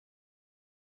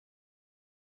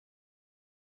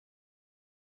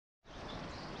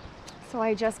So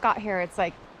I just got here. It's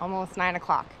like almost 9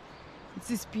 o'clock. It's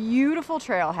this beautiful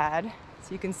trailhead.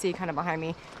 So you can see kind of behind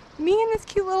me and this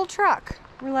cute little truck.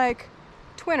 We're like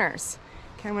twinners.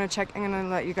 Okay, I'm gonna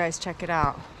let you guys check it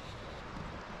out.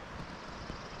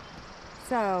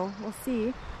 So we'll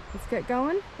see. Let's get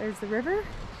going. There's the river.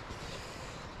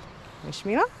 Wish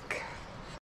me luck.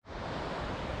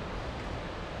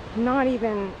 Not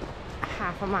even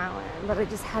half a mile in, but I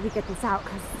just had to get this out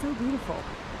because it's so beautiful.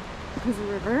 There's a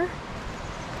river.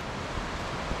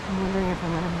 I'm wondering if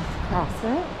I'm gonna have to cross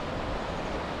it,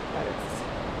 but it's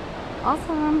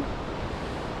awesome.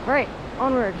 All right,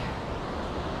 onward.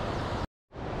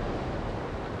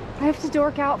 I have to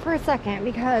dork out for a second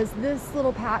because this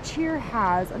little patch here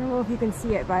has, I don't know if you can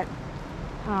see it, but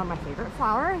my favorite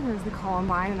flower. There's the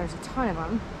columbine, and there's a ton of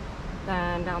them.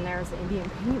 Then down there is the Indian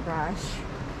paintbrush.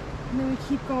 And then we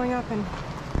keep going up, and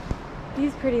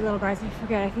these pretty little guys, I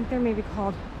forget, I think they're maybe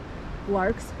called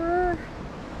larkspur.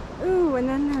 Ooh, and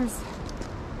then there's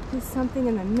something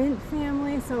in the mint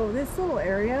family. So this little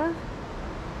area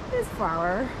is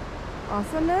flower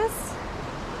awesomeness.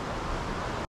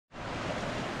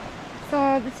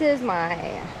 So this is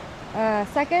my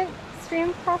second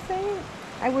stream crossing.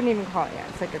 I wouldn't even call it yet.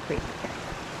 It's like a creek. Okay.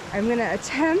 I'm gonna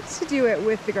attempt to do it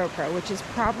with the GoPro, which is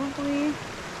probably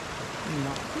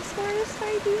not the smartest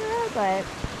idea, but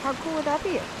how cool would that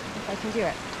be if I can do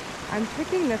it? I'm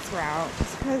picking this route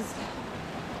just because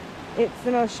it's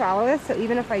the most shallowest, so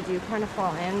even if I do kind of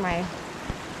fall in, my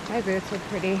boots are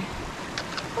pretty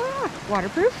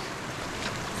waterproof.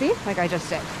 See, like I just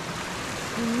did.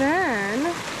 And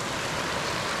then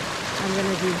I'm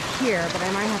gonna do here, but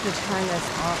I might have to turn this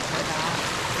off for that.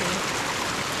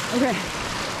 Okay,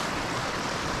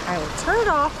 I will turn it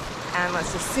off, and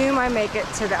let's assume I make it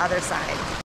to the other side.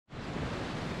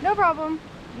 No problem,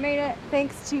 made it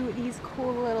thanks to these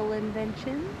cool little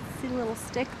inventions. See the little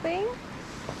stick thing?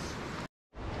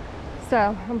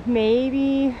 So I'm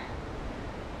maybe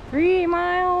 3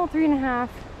 mile, 3.5,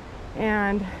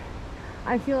 and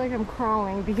I feel like I'm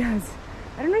crawling because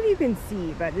I don't know if you can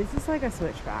see, but this is like a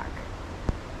switchback.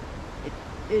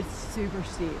 It's super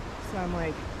steep, so I'm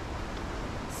like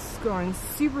going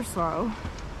super slow,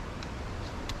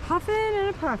 huffing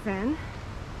and puffing,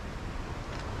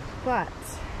 but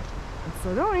I'm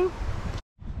still going.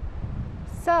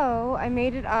 So I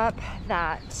made it up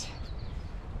that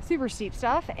super steep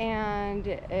stuff, and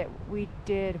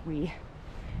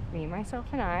me, myself,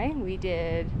 and I, we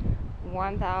did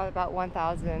about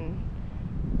 1,000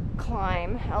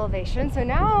 climb elevation. So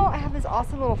now I have this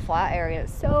awesome little flat area.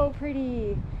 It's so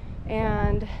pretty,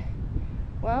 and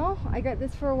well, I got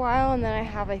this for a while, and then I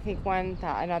have, I think,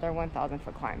 another 1,000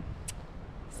 foot climb.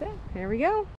 So here we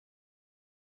go.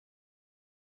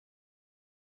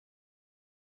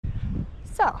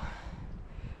 So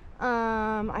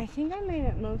I think I made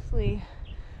it mostly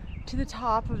to the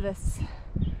top of this.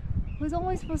 It was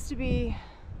only supposed to be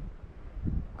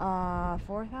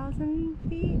 4,000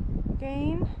 feet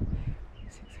gain.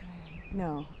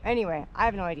 No, anyway, I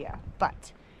have no idea,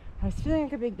 but I was feeling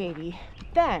like a big baby.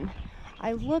 Then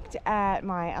I looked at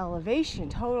my elevation,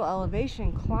 total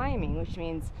elevation climbing, which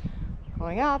means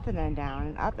going up and then down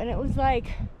and up, and it was like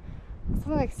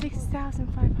something like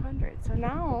 6,500. So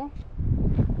now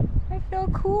I feel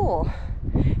cool.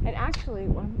 And actually,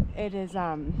 it is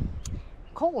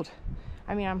cold.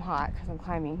 I mean, I'm hot because I'm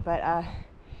climbing, but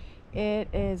it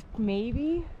is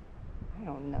maybe, I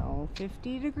don't know,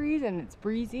 50 degrees, and it's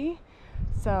breezy.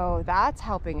 So that's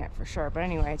helping it for sure. But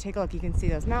anyway, take a look. You can see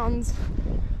those mountains,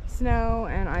 snow,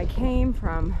 and I came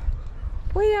from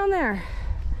way down there.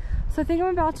 So I think I'm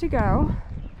about to go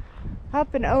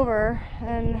up and over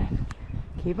and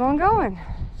keep on going.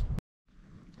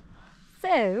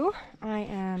 So I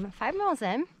am 5 miles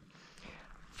in,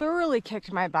 thoroughly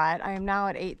kicked my butt. I am now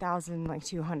at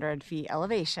 8,200 feet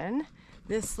elevation.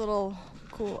 This little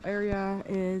cool area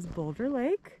is Boulder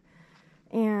Lake,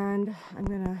 and I'm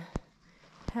gonna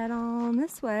head on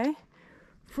this way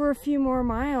for a few more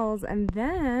miles, and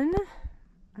then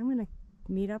I'm gonna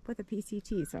meet up with a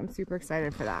PCT, so I'm super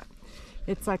excited for that.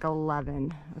 It's like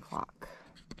 11 o'clock.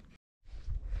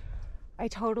 I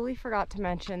totally forgot to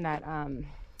mention that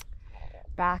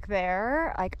back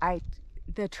there, like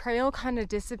the trail kind of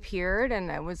disappeared,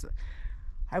 and I was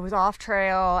off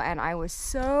trail, and I was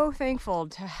so thankful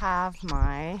to have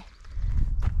my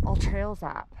All Trails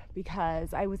app,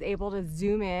 because I was able to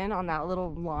zoom in on that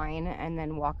little line and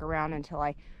then walk around until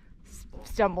I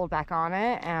stumbled back on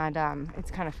it. And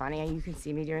it's kind of funny, you can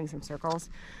see me doing some circles.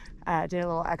 Did a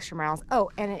little extra miles. Oh,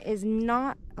 and it is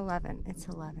not 11, it's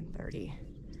 11:30.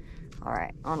 All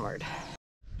right, onward.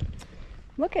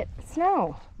 Look at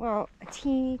snow. Well, a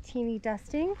teeny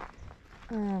dusting,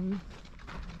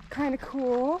 kind of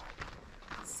cool.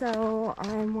 So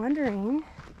I'm wondering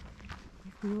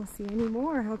if we will see any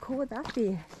more. How cool would that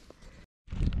be?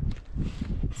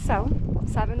 So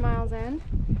 7 miles in,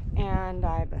 and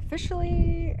I've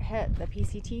officially hit the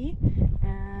PCT,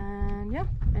 and yeah,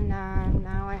 and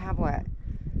now I have what,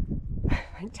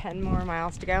 like 10 more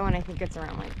miles to go, and I think it's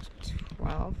around like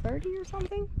 12:30 or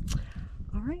something.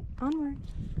 All right, onward.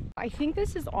 I think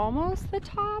this is almost the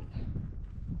top.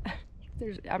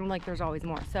 There's always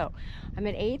more. So I'm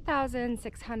at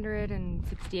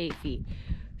 8,668 feet.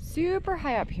 Super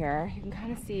high up here. You can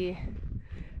kind of see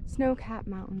snow-capped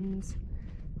mountains.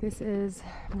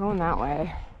 I'm going that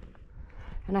way.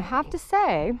 And I have to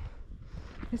say,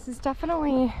 this is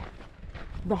definitely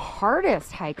the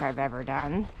hardest hike I've ever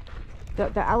done.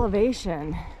 The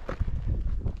elevation,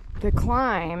 the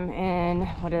climb in,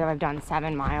 what have I done,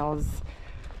 7 miles,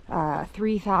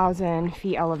 3,000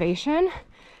 feet elevation.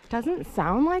 Doesn't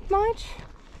sound like much,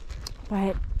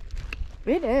 but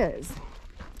it is.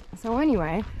 So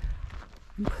anyway,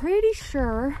 I'm pretty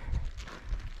sure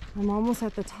I'm almost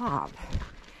at the top,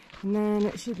 and then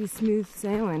it should be smooth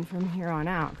sailing from here on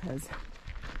out, because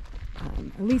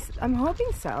at least I'm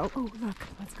hoping so. Oh look,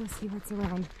 let's go see what's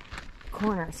around the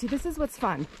corner. See, this is what's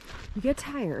fun. You get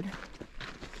tired,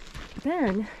 but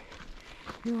then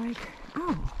you're like,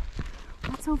 oh,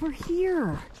 what's over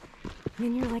here? And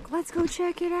then you're like, let's go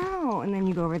check it out. And then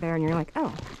you go over there and you're like,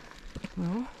 oh,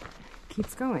 well,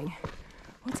 keeps going.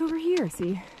 What's over here?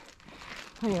 See?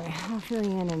 Anyway, I'll fill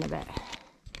you in a bit.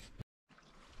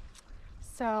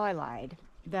 So I lied.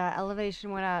 The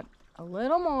elevation went up a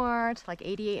little more to like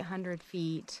 8,800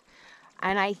 feet.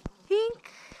 And I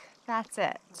think that's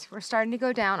it. We're starting to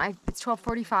go down. It's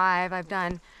 12:45. I've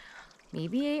done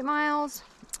maybe 8 miles.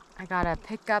 I gotta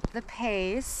pick up the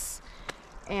pace.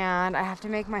 And I have to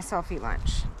make myself eat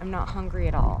lunch. I'm not hungry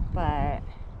at all, but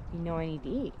you know I need to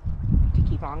eat to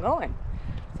keep on going.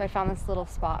 So I found this little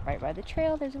spot right by the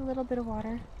trail. There's a little bit of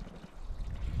water.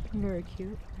 Very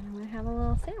cute. And I'm gonna have a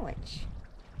little sandwich.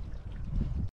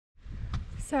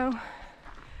 So,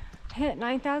 hit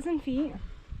 9,000 feet.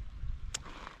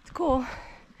 It's cool.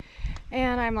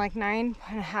 And I'm like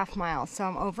 9.5 miles, so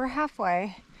I'm over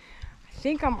halfway. I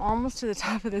think I'm almost to the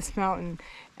top of this mountain.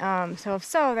 So if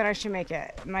so, then I should make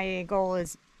it. My goal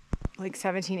is like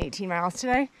 17, 18 miles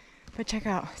today. But check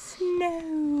out,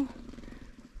 snow.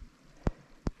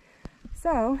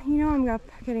 So, you know I'm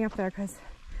getting up there because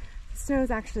the snow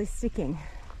is actually sticking.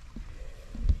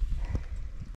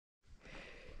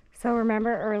 So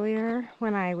remember earlier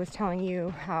when I was telling you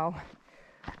how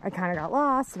I kind of got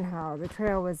lost and how the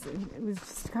trail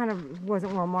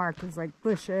wasn't well marked. It was like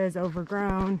bushes,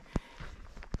 overgrown.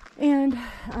 And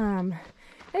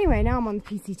anyway, now I'm on the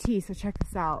PCT, so check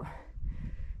this out.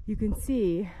 You can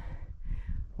see,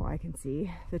 well, I can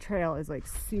see the trail is like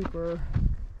super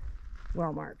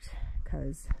well marked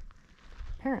because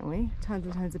apparently tons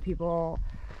and tons of people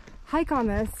hike on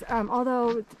this.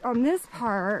 Although on this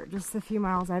part, just a few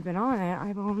miles I've been on it,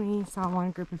 I've only saw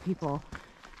one group of people.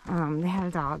 They had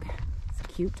a dog. It's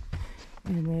cute.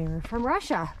 And they were from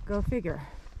Russia. Go figure.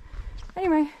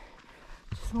 Anyway,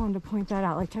 just wanted to point that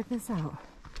out. Like, check this out.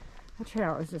 The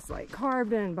trail is just like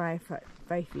carved in by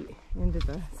feet into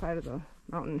the side of the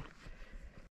mountain.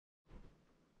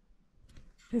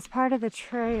 This part of the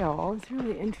trail is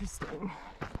really interesting.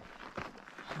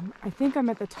 I think I'm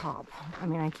at the top. I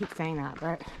mean, I keep saying that,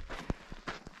 but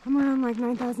I'm around like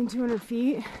 9,200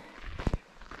 feet.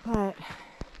 But,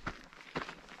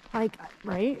 like,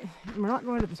 right? We're not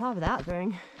going to the top of that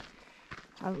thing.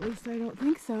 At least I don't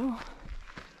think so.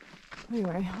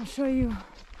 Anyway, I'll show you a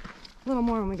little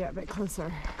more when we get a bit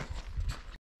closer.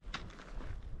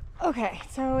 Okay,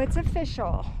 so it's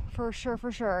official, for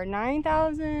sure.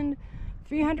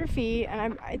 9,300 feet,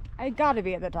 and I gotta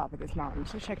be at the top of this mountain,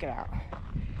 so check it out.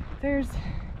 There's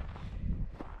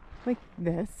like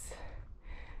this,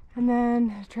 and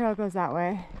then the trail goes that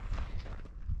way,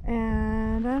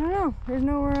 and I don't know, there's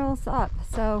nowhere else up,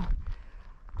 so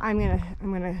I'm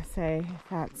gonna say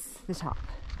that's the top.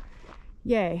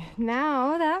 Yay.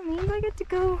 Now that means I get to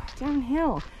go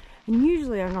downhill, and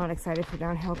usually I'm not excited for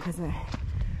downhill because it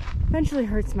eventually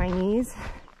hurts my knees,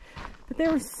 but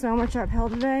there was so much uphill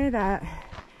today that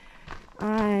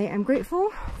I am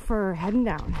grateful for heading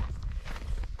down.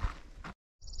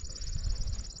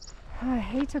 I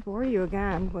hate to bore you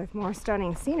again with more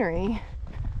stunning scenery,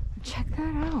 but check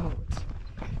that out.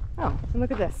 Oh, and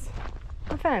look at this,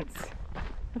 a fence.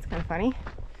 That's kind of funny.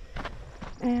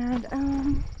 And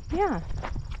yeah,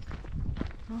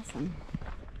 awesome.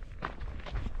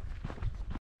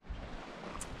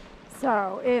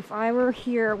 So if I were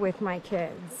here with my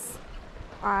kids,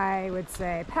 I would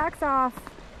say packs off,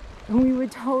 and we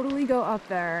would totally go up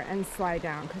there and slide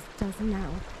down, because doesn't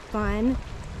that look fun?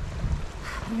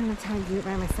 I don't have time to do it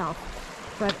by myself.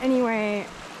 But anyway,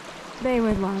 they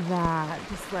would love that.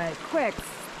 Just like quick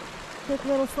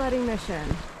little sledding mission.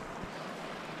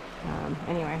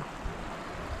 Anyway,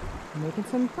 making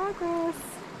some progress.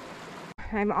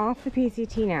 I'm off the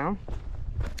PCT now.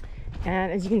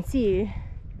 And as you can see,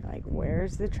 like,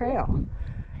 where's the trail?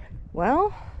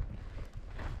 Well,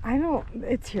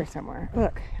 it's here somewhere.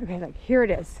 Look, okay, like here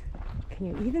it is. Can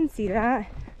you even see that?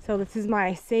 So this is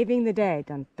my saving the day.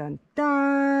 Dun, dun,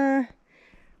 dun.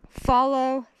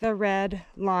 Follow the red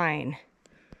line.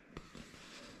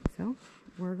 So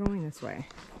we're going this way,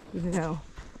 even though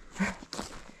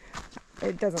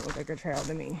it doesn't look like a trail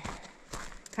to me.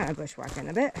 Kind of bushwhacking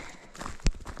a bit.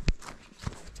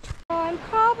 So I'm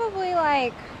probably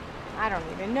like, I don't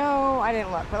even know, I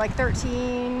didn't look, but like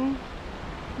 13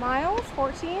 miles,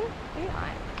 14,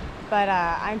 but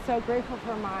I'm so grateful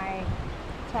for my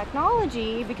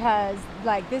technology, because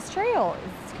like this trail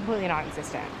is completely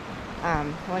non-existent.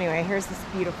 Well, anyway, here's this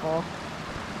beautiful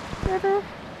river,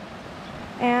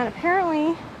 and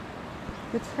apparently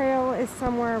the trail is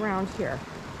somewhere around here.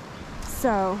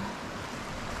 So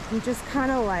I'm just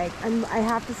kind of like, I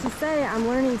have to say, I'm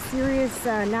learning serious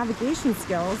navigation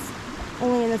skills,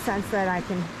 only in the sense that I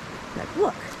can, like,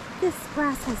 look, this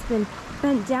grass has been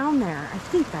bent down there. I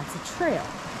think that's a trail.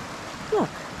 Look,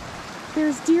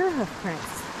 there's deer hoof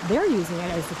prints. They're using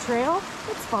it as a trail.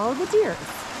 Let's follow the deers.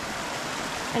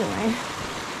 Anyway,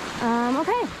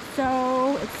 okay,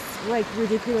 so it's like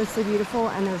ridiculously beautiful,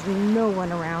 and there's no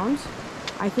one around.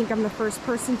 I think I'm the first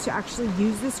person to actually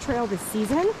use this trail this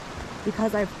season,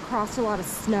 because I've crossed a lot of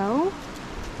snow,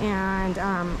 and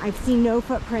I've seen no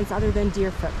footprints other than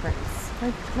deer footprints.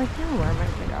 Like now, where am I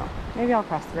gonna go? Maybe I'll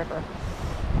cross the river.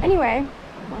 Anyway,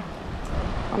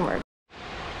 onward.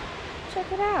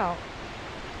 Check it out.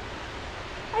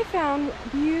 I found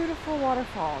beautiful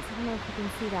waterfalls. I don't know if you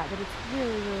can see that, but it's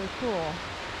really, really cool.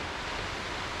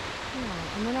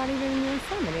 Yeah, and we're not even in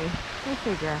Yosemite. Go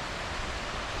figure.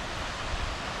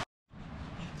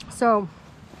 So,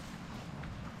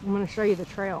 I'm going to show you the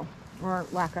trail, or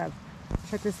lack of.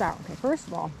 Check this out. Okay, first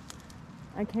of all,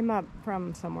 I came up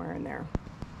from somewhere in there.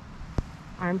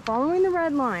 I'm following the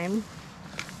red line,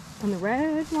 and the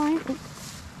red line,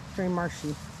 oops, very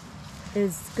marshy,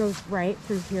 goes right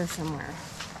through here somewhere.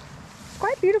 It's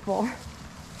quite beautiful.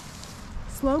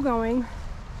 Slow going.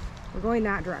 We're going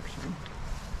that direction.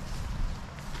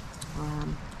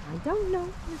 I don't know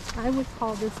if I would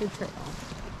call this a trail.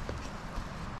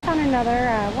 Found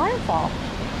another waterfall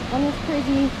on this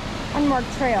crazy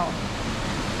unmarked trail.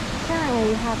 Apparently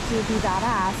you have to be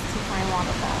badass to find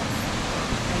waterfalls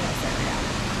in this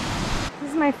area.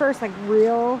 This is my first like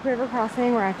real river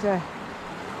crossing where I have to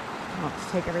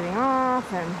take everything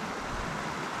off, and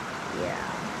yeah,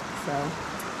 so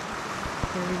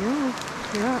here we go.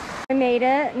 Yeah. I made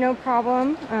it, no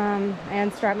problem. I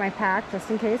unstrapped my pack just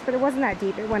in case, but it wasn't that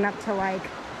deep. It went up to like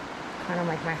kind of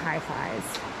like my high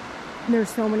thighs. And there's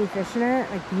so many fish in it,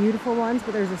 like beautiful ones,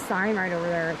 but there's a sign right over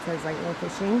there that says like no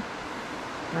fishing.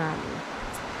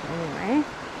 Anyway,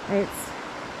 it's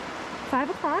 5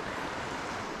 o'clock,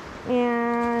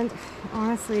 and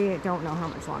honestly, I don't know how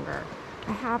much longer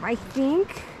I have.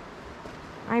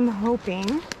 I'm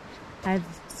hoping I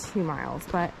have 2 miles,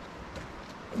 but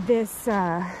this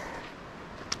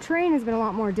terrain has been a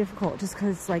lot more difficult just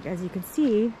because, like, as you can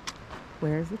see,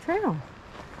 where's the trail?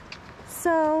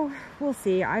 So we'll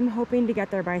see. I'm hoping to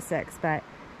get there by 6, but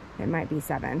it might be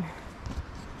 7.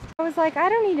 I was like, I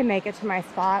don't need to make it to my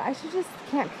spot. I should just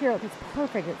camp here. It's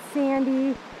perfect. It's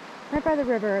sandy, right by the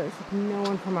river. There's like no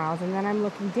one for miles. And then I'm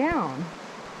looking down.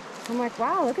 I'm like,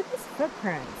 wow, look at these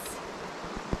footprints.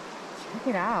 Check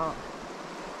it out.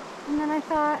 And then I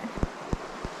thought,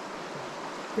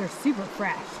 they're super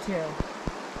fresh too.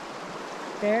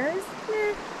 Bears?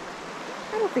 Nah,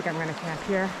 I don't think I'm gonna camp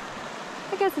here.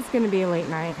 I guess it's gonna be a late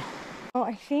night. Well,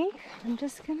 I think I'm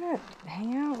just gonna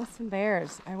hang out with some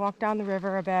bears. I walked down the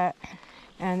river a bit,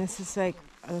 and this is like,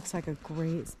 it looks like a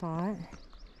great spot.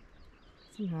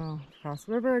 Somehow cross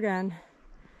the river again,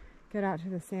 get out to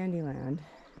the sandy land.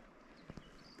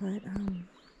 But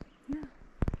yeah,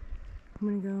 I'm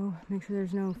gonna go make sure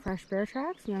there's no fresh bear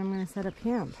tracks, and then I'm gonna set up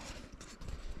camp.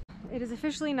 It is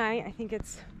officially night. I think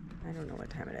it's, I don't know what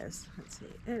time it is. Let's see.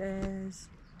 It is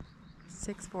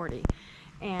 6:40.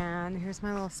 And here's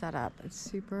my little setup. It's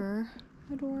super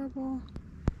adorable.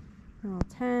 My little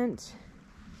tent.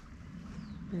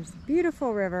 There's a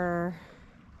beautiful river.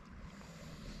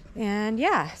 And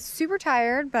yeah, super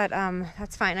tired, but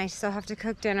that's fine. I still have to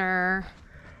cook dinner.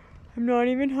 I'm not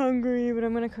even hungry, but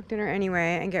I'm gonna cook dinner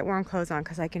anyway and get warm clothes on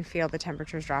because I can feel the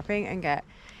temperatures dropping, and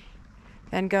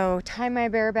then go tie my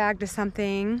bear bag to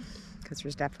something because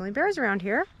there's definitely bears around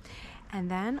here. And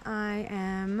then I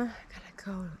am gonna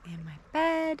go in my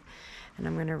bed and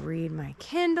I'm gonna read my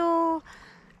Kindle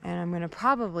and I'm gonna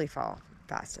probably fall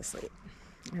fast asleep.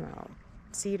 And I'll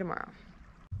see you tomorrow.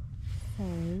 So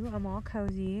I'm all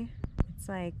cozy. It's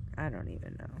like, I don't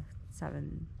even know,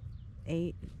 7,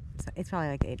 8. It's probably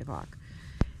like 8 o'clock.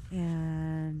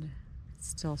 And it's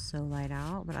still so light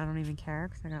out, but I don't even care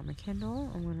because I got my Kindle.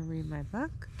 I'm gonna read my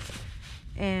book.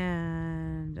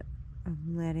 And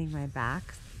I'm letting my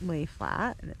back lay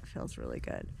flat and it feels really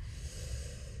good.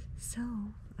 So,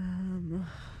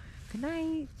 good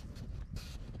night.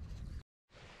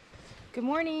 Good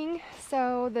morning.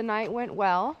 So the night went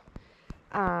well.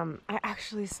 I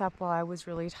actually slept while I was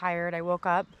really tired. I woke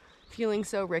up feeling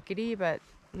so rickety, but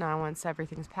now once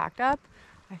everything's packed up,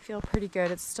 I feel pretty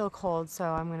good. It's still cold, so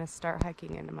I'm gonna start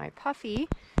hiking into my puffy.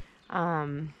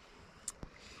 I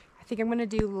think I'm gonna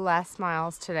do less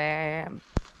miles today,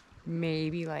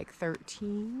 maybe like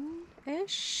 13-ish,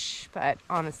 but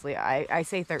honestly, I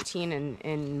say 13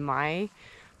 in my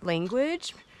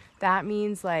language. That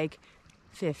means like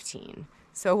 15.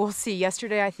 So we'll see.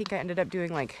 Yesterday, I think I ended up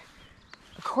doing like,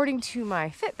 according to my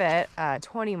Fitbit,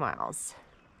 20 miles.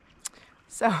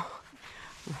 So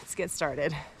let's get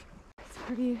started. It's a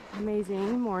pretty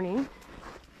amazing morning.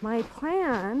 My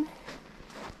plan,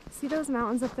 see those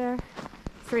mountains up there?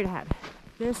 Straight ahead.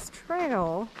 This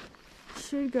trail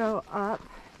should go up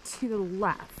to the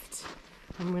left.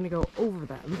 I'm gonna go over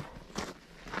them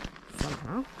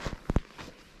somehow.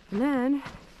 And then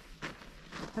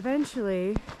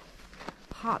eventually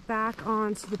hop back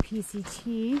onto the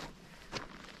PCT.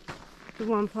 The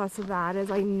one plus of that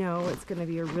is I know it's going to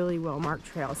be a really well-marked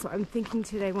trail. So I'm thinking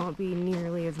today won't be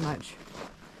nearly as much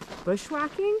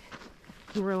bushwhacking.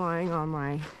 I'm relying on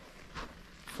my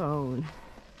phone.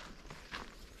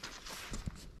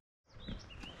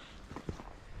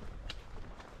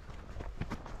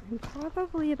 I'm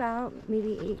probably about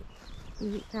maybe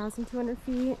 8,200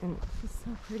 feet, and it's just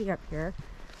so pretty up here.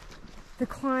 The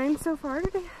climb so far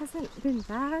today hasn't been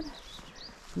bad.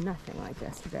 Nothing like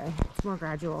yesterday. It's more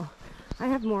gradual. I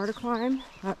have more to climb,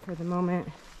 but for the moment,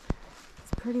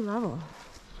 it's pretty level.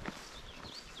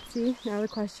 See, now the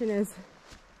question is,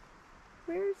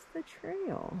 where's the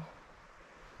trail?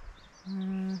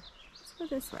 Let's go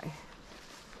this way.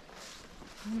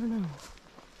 I don't know.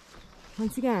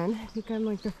 Once again, I think I'm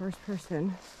like the first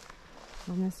person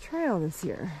on this trail this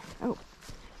year. Oh,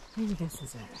 maybe this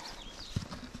is it.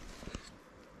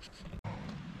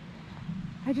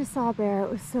 I just saw a bear.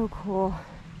 It was so cool.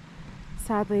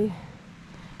 Sadly,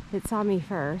 it saw me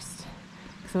first.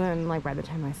 So then, like, by the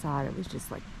time I saw it, it was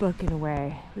just like booking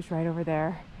away. It was right over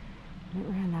there, and it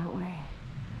ran that way.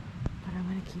 But I'm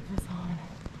gonna keep this on.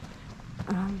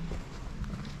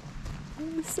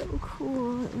 It was so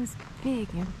cool. It was big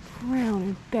and brown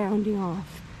and bounding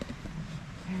off.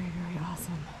 Very, very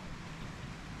awesome.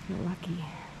 You're lucky.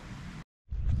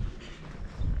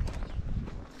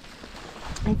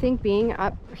 I think being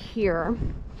up here,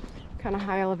 kind of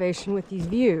high elevation with these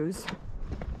views,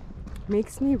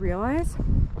 makes me realize,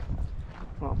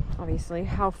 well, obviously,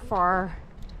 how far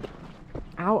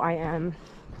out I am.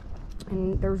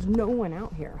 And there's no one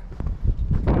out here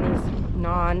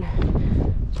on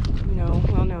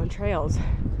these well-known trails.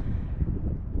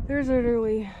 There's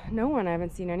literally no one. I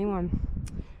haven't seen anyone.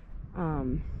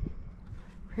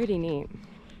 Pretty neat.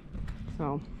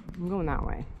 So I'm going that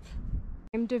way.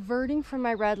 I'm diverting from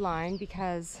my red line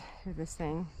because this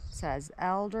thing says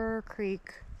Elder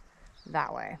Creek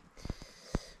that way.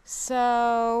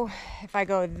 So if I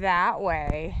go that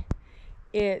way,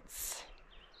 it's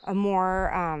a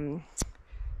more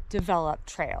developed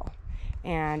trail.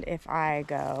 And if I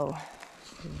go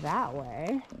that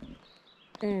way,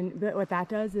 but what that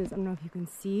does is, I don't know if you can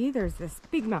see, there's this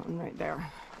big mountain right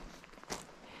there.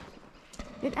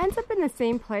 It ends up in the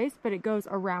same place, but it goes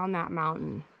around that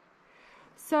mountain.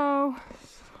 So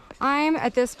I'm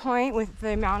at this point, with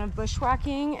the amount of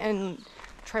bushwhacking and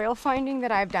trail finding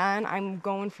that I've done, I'm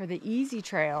going for the easy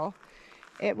trail.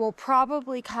 It will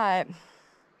probably cut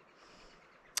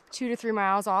 2 to 3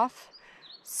 miles off.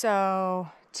 So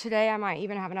today I might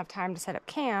even have enough time to set up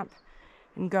camp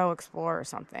and go explore or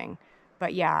something.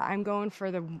 But yeah, I'm going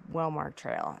for the well-marked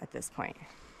trail at this point.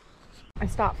 I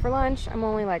stopped for lunch. I'm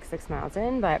only like 6 miles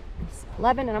in, but it's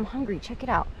 11 and I'm hungry. Check it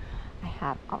out. I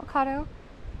have avocado,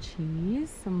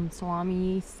 cheese, some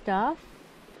salami stuff,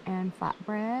 and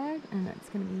flatbread, and it's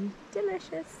gonna be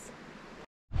delicious.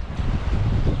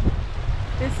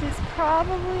 This is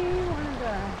probably one of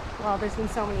the, well, there's been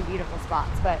so many beautiful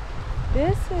spots, but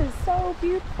this is so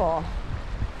beautiful.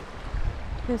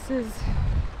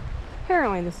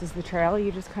 Apparently this is the trail.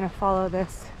 You just kind of follow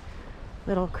this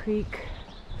little creek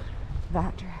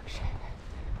that direction.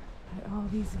 But all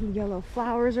these yellow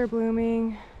flowers are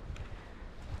blooming.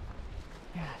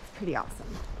 Yeah, it's pretty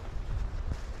awesome.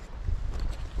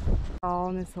 All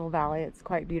in this little valley, it's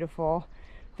quite beautiful,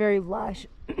 very lush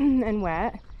and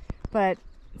wet. But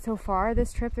so far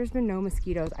this trip, there's been no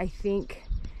mosquitoes. I think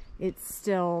it's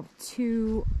still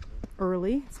too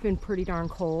early. It's been pretty darn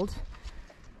cold.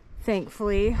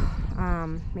 Thankfully,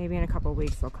 maybe in a couple of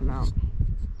weeks they'll come out.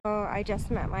 So I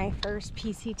just met my first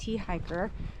PCT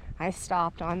hiker. I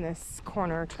stopped on this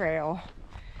corner trail,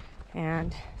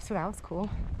 and so that was cool.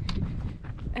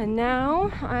 And now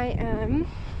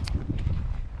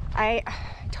I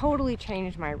totally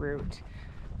changed my route.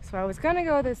 So I was gonna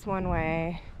go this one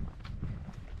way,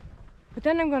 but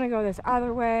then I'm gonna go this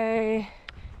other way,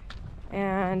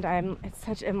 and I'm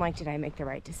like, did I make the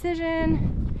right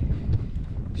decision?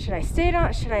 Should I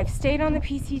have stayed on the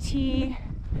PCT?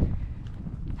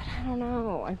 But I don't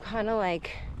know. I'm kind of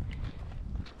like,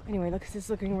 anyway, look, this is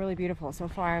looking really beautiful. So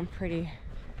far, I'm pretty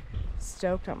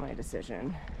stoked on my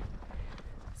decision.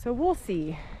 So we'll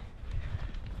see.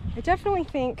 I definitely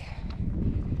think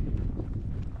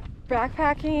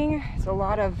backpacking is a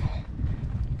lot of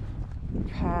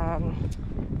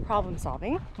problem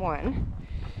solving, one,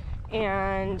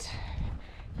 and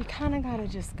you kind of gotta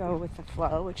just go with the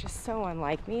flow, which is so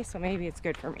unlike me, so maybe it's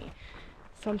good for me.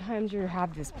 Sometimes you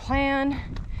have this plan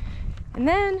and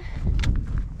then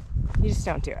you just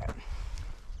don't do it.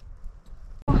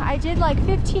 I did like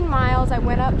 15 miles. I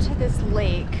went up to this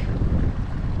lake,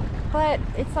 but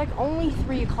it's like only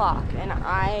 3 o'clock and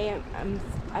I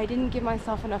didn't give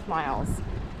myself enough miles.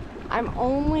 I'm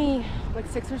only like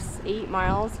 6 or 8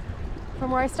 miles from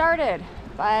where I started,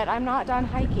 but I'm not done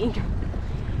hiking.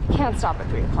 Can't stop at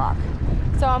 3 o'clock.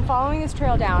 So I'm following this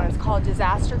trail down. It's called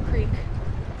Disaster Creek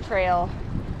Trail,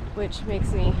 which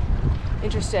makes me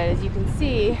interested. As you can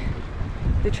see,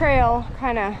 the trail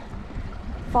kind of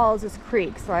follows this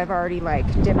creek. So I've already like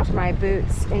dipped my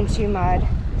boots into mud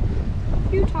a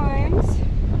few times.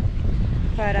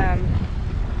 But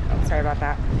oh, sorry about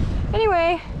that.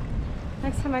 Anyway,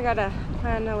 next time I gotta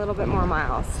plan a little bit more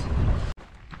miles.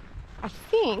 I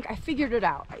think I figured it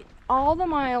out. All the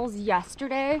miles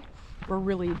yesterday were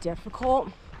really difficult,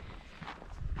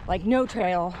 like no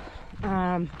trail,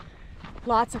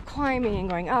 lots of climbing and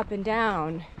going up and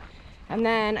down. And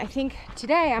then I think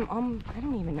today I don't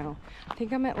even know, I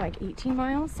think I'm at like 18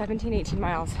 miles, 17, 18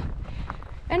 miles.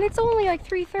 And it's only like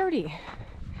 3:30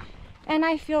 and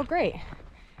I feel great.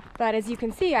 But as you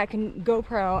can see, I can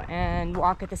GoPro and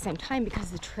walk at the same time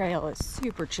because the trail is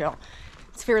super chill.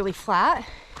 It's fairly flat.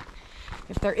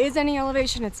 If there is any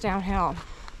elevation, it's downhill.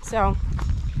 So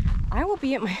I will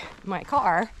be at my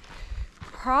car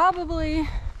probably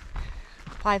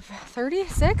 5:30,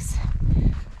 6.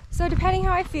 So depending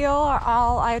how I feel,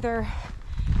 I'll either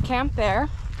camp there,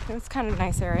 it's kind of a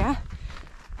nice area,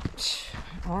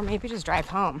 or maybe just drive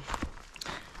home.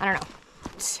 I don't know.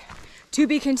 It's to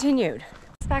be continued.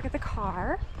 Back at the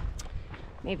car,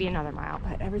 maybe another mile,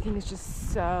 but everything is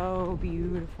just so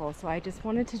beautiful. So I just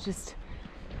wanted to just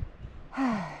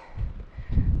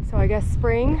so I guess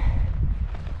spring,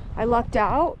 I lucked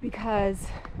out because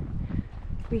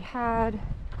we had,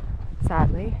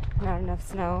 sadly, not enough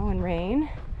snow and rain.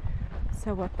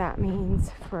 So what that means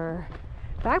for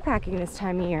backpacking this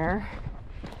time of year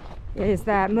is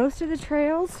that most of the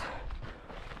trails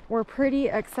were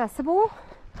pretty accessible.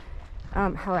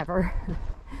 However,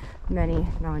 many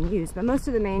non-used, but most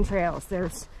of the main trails,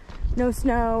 there's no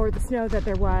snow, or the snow that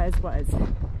there was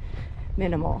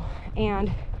minimal.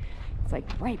 And it's like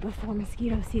right before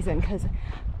mosquito season, because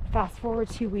fast forward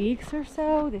 2 weeks or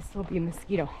so, this will be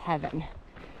mosquito heaven.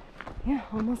 Yeah,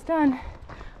 almost done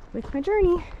with my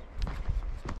journey.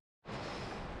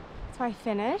 So I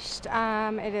finished.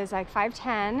 It is like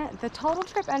 5:10. The total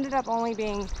trip ended up only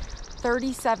being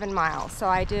 37 miles. So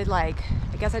I did I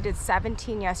guess I did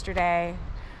 17 yesterday,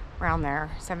 around there,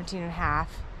 17 and a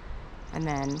half, and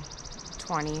then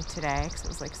 20 today, because it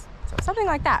was like, so something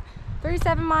like that.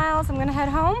 37 miles. I'm gonna head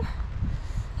home.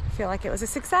 I feel like it was a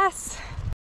success.